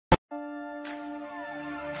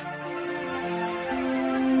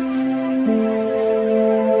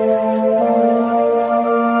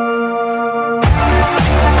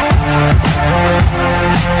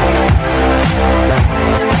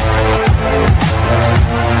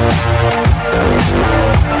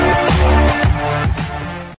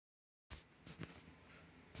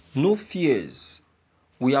No fears.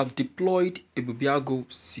 We have deployed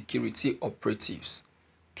Ebube security operatives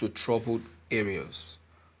to troubled areas.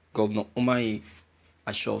 Governor Umahi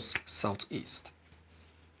assures Southeast.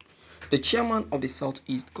 The chairman of the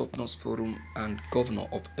Southeast Governors Forum and governor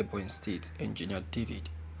of Ebonyi State, Engineer David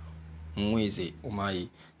Mweze Umahi,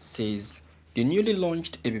 says the newly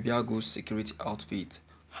launched Ebube security outfit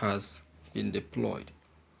has been deployed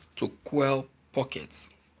to quell pockets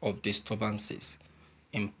of disturbances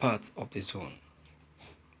in parts of the zone.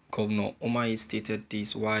 Governor Umahi stated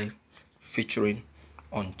this while featuring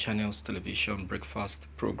on Channel's television breakfast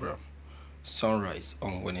program, Sunrise,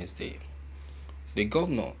 on Wednesday. The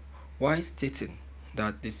governor, while stating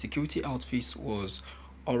that the security outfit was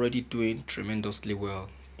already doing tremendously well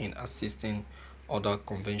in assisting other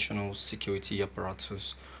conventional security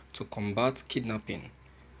apparatus to combat kidnapping,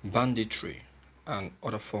 banditry, and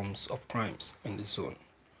other forms of crimes in the zone,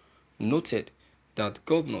 noted that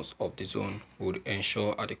governors of the zone would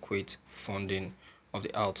ensure adequate funding of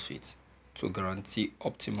the outfit to guarantee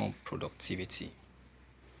optimal productivity.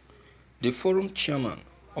 The forum chairman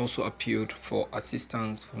also appealed for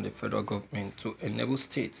assistance from the federal government to enable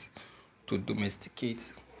states to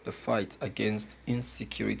domesticate the fight against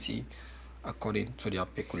insecurity according to their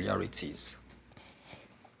peculiarities.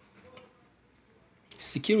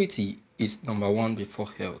 Security is number one before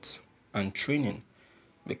health and training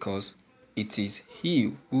because it is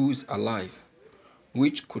he who is alive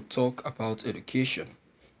which could talk about education.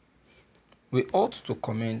 We ought to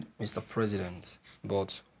commend Mr. President,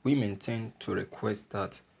 but we maintain to request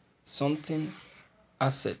that something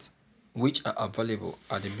assets which are available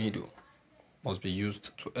at the middle must be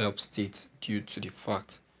used to help states due to the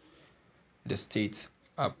fact the states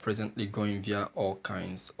are presently going via all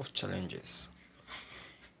kinds of challenges.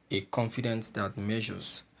 A confidence that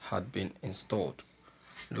measures had been installed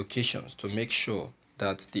locations to make sure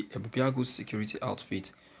that the Ebube security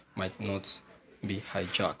outfit might not be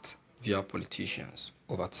hijacked via politicians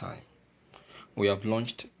over time. We have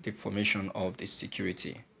launched the formation of the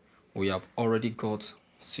security. We have already got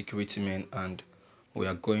security men and we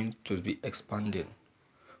are going to be expanding.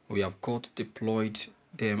 We have got deployed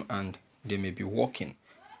them and they may be working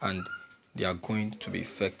and they are going to be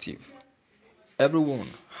effective. Everyone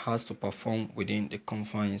has to perform within the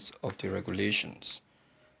confines of the regulations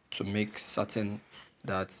to make certain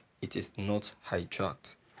that it is not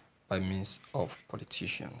hijacked by means of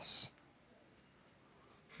politicians.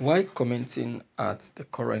 While commenting at the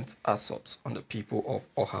current assault on the people of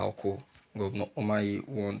Ohaoko, Governor Umahi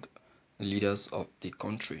warned leaders of the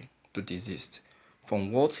country to desist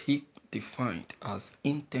from what he defined as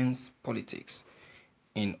intense politics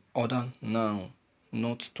in order now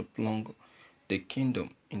not to plunge the kingdom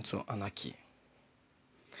into anarchy.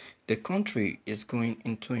 The country is going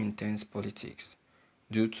into intense politics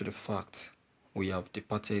due to the fact we have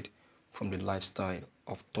departed from the lifestyle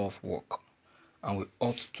of tough work and we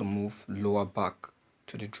ought to move lower back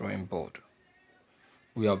to the drawing board.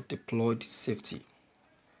 We have deployed safety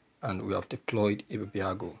and we have deployed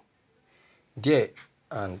Ebube there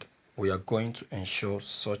and we are going to ensure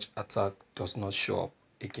such attack does not show up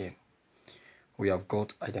again. We have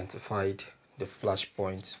got identified the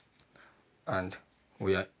flashpoint and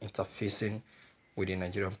we are interfacing with the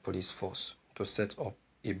Nigerian police force to set up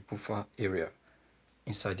a buffer area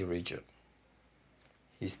inside the region,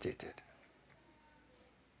 he stated.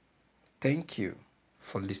 Thank you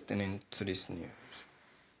for listening to this news.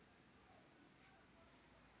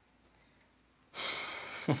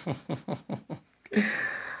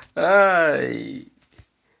 Hi.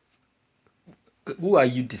 Who are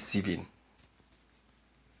you deceiving?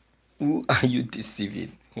 Who are you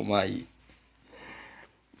deceiving, Umahi?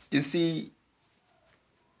 You see,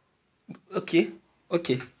 okay,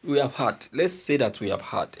 we have heard. Let's say that we have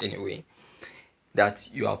heard anyway, that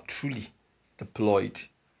you have truly deployed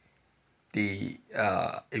the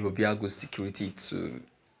Ebube security to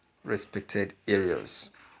respected areas.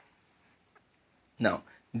 Now,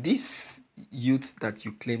 these youths that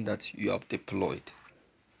you claim that you have deployed,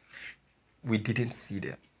 we didn't see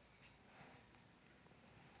them.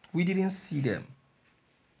 We didn't see them.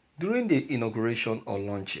 During the inauguration or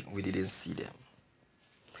launching, we didn't see them.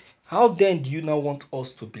 How then do you now want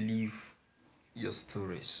us to believe your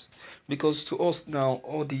stories? Because to us now,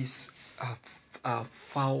 all these are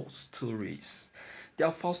foul stories. They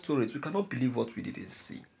are false stories. We cannot believe what we didn't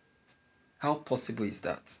see. How possible is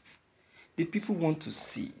that? The people want to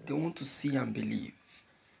see. They want to see and believe.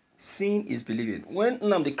 Seeing is believing. When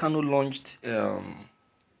Nnamdi Kanu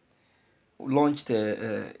launched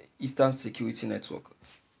Eastern Security Network,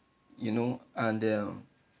 and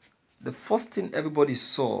the first thing everybody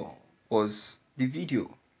saw was the video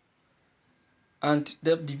And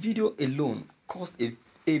the video alone caused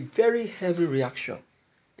a very heavy reaction.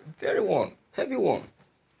 A very heavy one.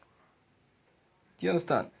 Do you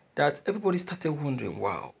understand? That everybody started wondering,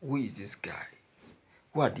 wow, who is this guy?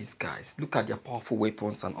 Who are these guys? Look at their powerful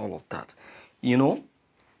weapons and all of that. You know,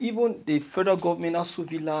 even the federal government, Assues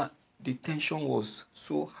Villa, the tension was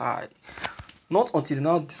so high. Not until they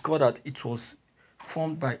now discovered that it was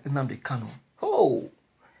formed by Nnamdi Kanu. Oh,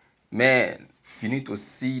 man, you need to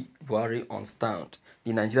see Buhari on stand,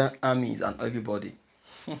 the Nigerian armies and everybody.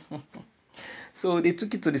 So they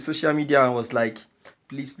took it to the social media and was like,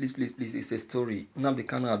 please, please, please, please, it's a story. Nnamdi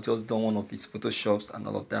Kanu have just done one of his photoshops and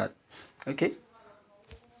all of that. Okay.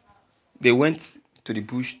 They went to the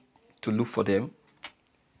bush to look for them.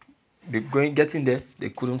 Getting there, they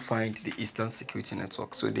couldn't find the Eastern Security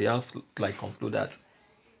Network. So they have like conclude that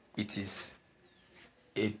it is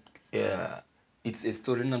it's a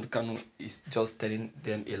story. Nnamdi Kanu is just telling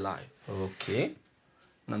them a lie. Okay.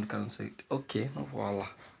 Nnamdi Kanu said, okay, no voila.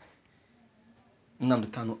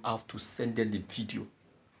 Nnamdi Kanu have to send them the video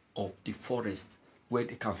of the forest where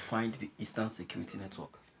they can find the Eastern Security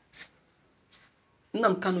Network.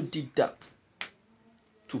 Nnamdi Kanu did that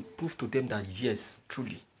to prove to them that yes,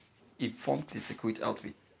 truly, it formed the security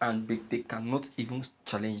outfit and they cannot even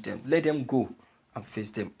challenge them. Let them go and face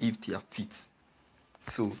them if they are fit.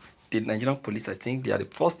 So the Nigerian police, I think they are the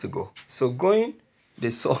first to go. So going, they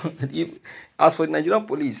saw, as for the Nigerian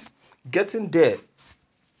police, getting there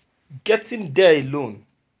alone,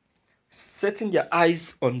 setting their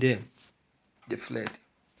eyes on them, they fled.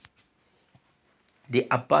 They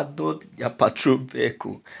abandoned their patrol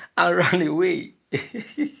vehicle and ran away.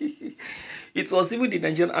 It was even the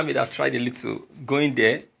Nigerian army that tried a little. Going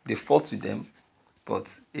there, they fought with them.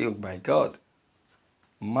 But, oh my God,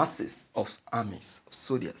 masses of armies, of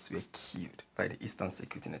soldiers were killed by the Eastern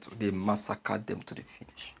Security Network. They massacred them to the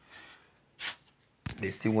finish. They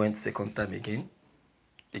still went second time again.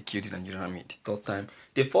 They killed the Nigerian army. The third time.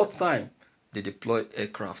 The fourth time, they deployed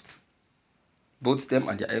aircraft. Both them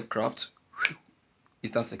and their aircraft,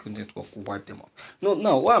 Eastern Security Network wiped them off. No,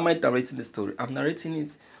 now, why am I narrating the story? I'm narrating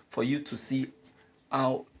it for you to see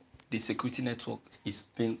how the security network is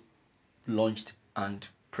being launched and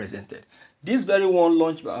presented. This very one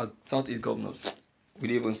launched by our Southeast governors, we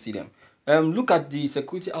didn't even see them. Look at the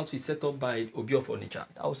security outfit set up by Obi of Onitsha.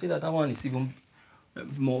 I would say that one is even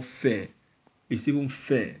more fair. It's even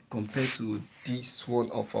fair compared to this one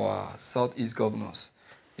of our Southeast governors.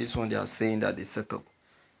 This one they are saying that they set up.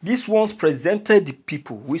 These ones presented the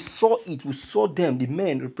people. We saw it. We saw them, the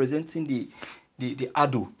men representing the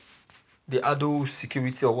ADO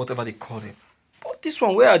security or whatever they call it. But this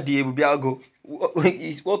one, where are the Ebube? What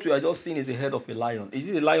we are just seeing is the head of a lion. Is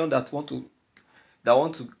it a lion that want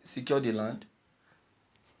to secure the land?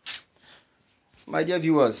 My dear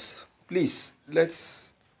viewers, please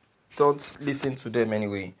let's don't listen to them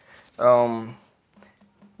anyway.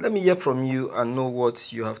 Let me hear from you and know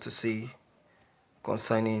what you have to say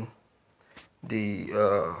concerning this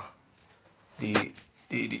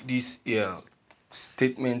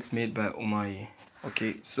statement made by Umahi.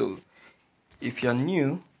 Okay, so if you're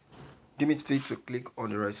new, do me a favor to click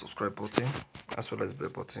on the right subscribe button as well as bell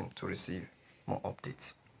button to receive more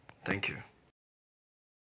updates. Thank you.